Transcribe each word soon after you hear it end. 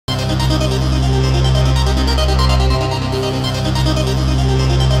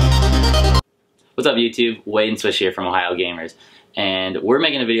What's up YouTube? Wade and Swish here from Ohio Gamers. And we're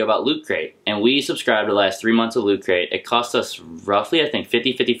making a video about Loot Crate. And we subscribed to the last 3 months of Loot Crate. It cost us roughly, I think,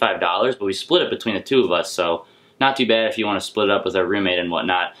 $55, but we split it between the two of us, so not too bad if you want to split it up with our roommate and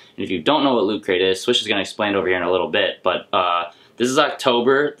whatnot. And if you don't know what Loot Crate is, Swish is going to explain it over here in a little bit. But this is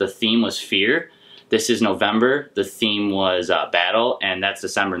October, the theme was Fear. This is November, the theme was Battle, and that's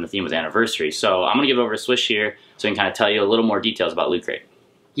December, and the theme was Anniversary. So I'm going to give it over to Swish here so he can kind of tell you a little more details about Loot Crate.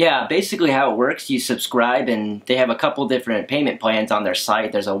 Yeah, basically how it works, you subscribe and they have a couple different payment plans on their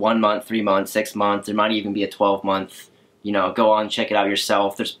site. There's a 1 month, 3 months, 6 months, there might even be a 12-month. You know, go on, check it out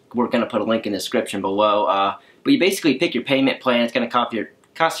yourself. We're going to put a link in the description below. But you basically pick your payment plan. It's going to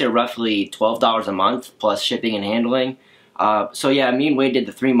cost you roughly $12 a month plus shipping and handling. So yeah, me and Wade did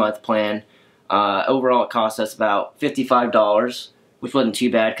the 3-month plan. Overall it cost us about $55. Which wasn't too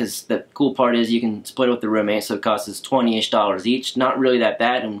bad because the cool part is you can split it with the roommate, so it costs us $20-ish each. Not really that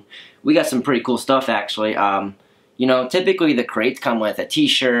bad, and we got some pretty cool stuff actually. You know, typically the crates come with a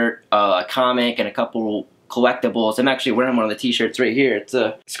t-shirt, a comic, and a couple collectibles. I'm actually wearing one of the t-shirts right here. It's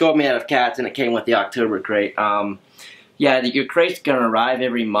a skull made out of cats, and it came with the October crate. Yeah, your crate's gonna arrive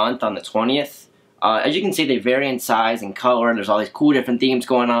every month on the 20th. As you can see, they vary in size and color. There's all these cool different themes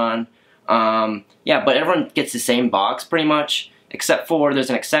going on. Yeah, but everyone gets the same box pretty much. Except for, there's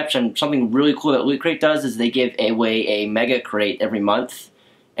an exception. Something really cool that Loot Crate does is they give away a Mega Crate every month.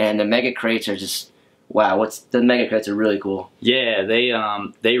 And the Mega Crates are just, wow, the Mega Crates are really cool. Yeah,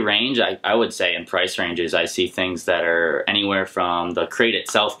 they range, I would say, in price ranges. I see things that are anywhere from, the crate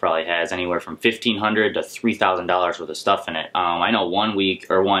itself probably has anywhere from $1,500 to $3,000 worth of stuff in it. I know 1 week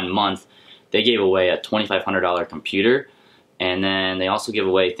or 1 month, they gave away a $2,500 computer. And then they also give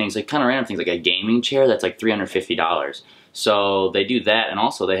away things like kind of random things like a gaming chair that's like $350. So they do that, and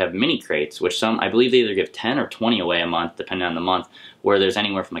also they have mini crates, which I believe they either give 10 or 20 away a month, depending on the month, where there's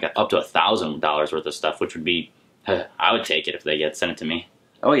anywhere from like up to $1,000 worth of stuff, which would be, I would take it if they sent it to me.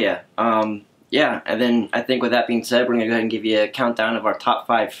 Oh yeah, yeah. And then I think with that being said, we're gonna go ahead and give you a countdown of our top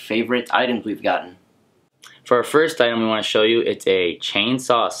 5 favorite items we've gotten. For our first item we want to show you, it's a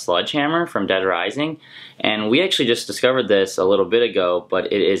chainsaw sledgehammer from Dead Rising, and we actually just discovered this a little bit ago,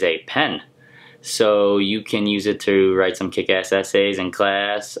 but it is a pen. So you can use it to write some kick-ass essays in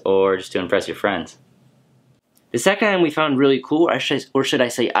class or just to impress your friends. The second item we found really cool, or should I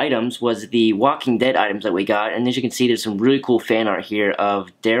say items, was the Walking Dead items that we got. And as you can see, there's some really cool fan art here of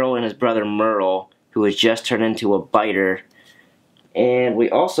Daryl and his brother Merle, who has just turned into a biter. And we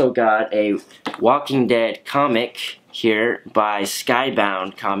also got a Walking Dead comic here by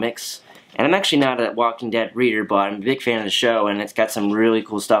Skybound Comics. And I'm actually not a Walking Dead reader, but I'm a big fan of the show, and it's got some really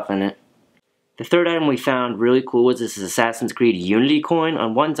cool stuff in it. The third item we found really cool was this Assassin's Creed Unity coin.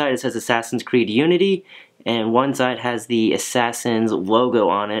 On one side it says Assassin's Creed Unity, and one side has the Assassin's logo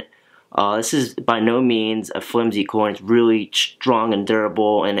on it. This is by no means a flimsy coin. It's really strong and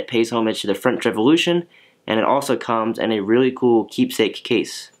durable, and it pays homage to the French Revolution, and it also comes in a really cool keepsake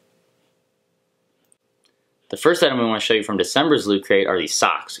case. The first item we want to show you from December's Loot Crate are these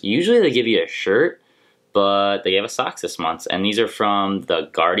socks. Usually they give you a shirt, but they gave us socks this month, and these are from the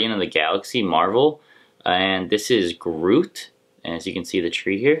Guardian of the Galaxy Marvel, and this is Groot, and as you can see the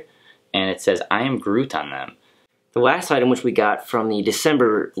tree here, and it says I am Groot on them. The last item which we got from the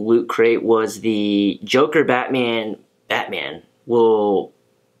December Loot Crate was the Joker Batman little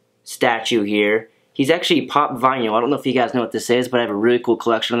statue here. He's actually pop vinyl. I don't know if you guys know what this is, but I have a really cool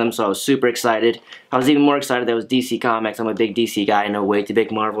collection of them, so I was super excited. I was even more excited that it was DC Comics. I'm a big DC guy, no way, a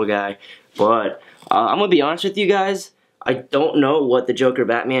big Marvel guy, but I'm going to be honest with you guys, I don't know what the Joker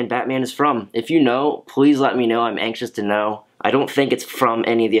Batman is from. If you know, please let me know. I'm anxious to know. I don't think it's from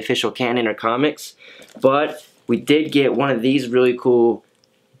any of the official canon or comics, but we did get one of these really cool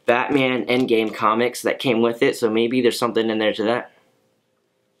Batman Endgame comics that came with it, so maybe there's something in there to that.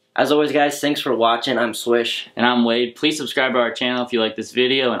 As always guys, thanks for watching. I'm Swish. And I'm Wade. Please subscribe to our channel if you like this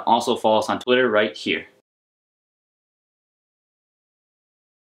video, and also follow us on Twitter right here.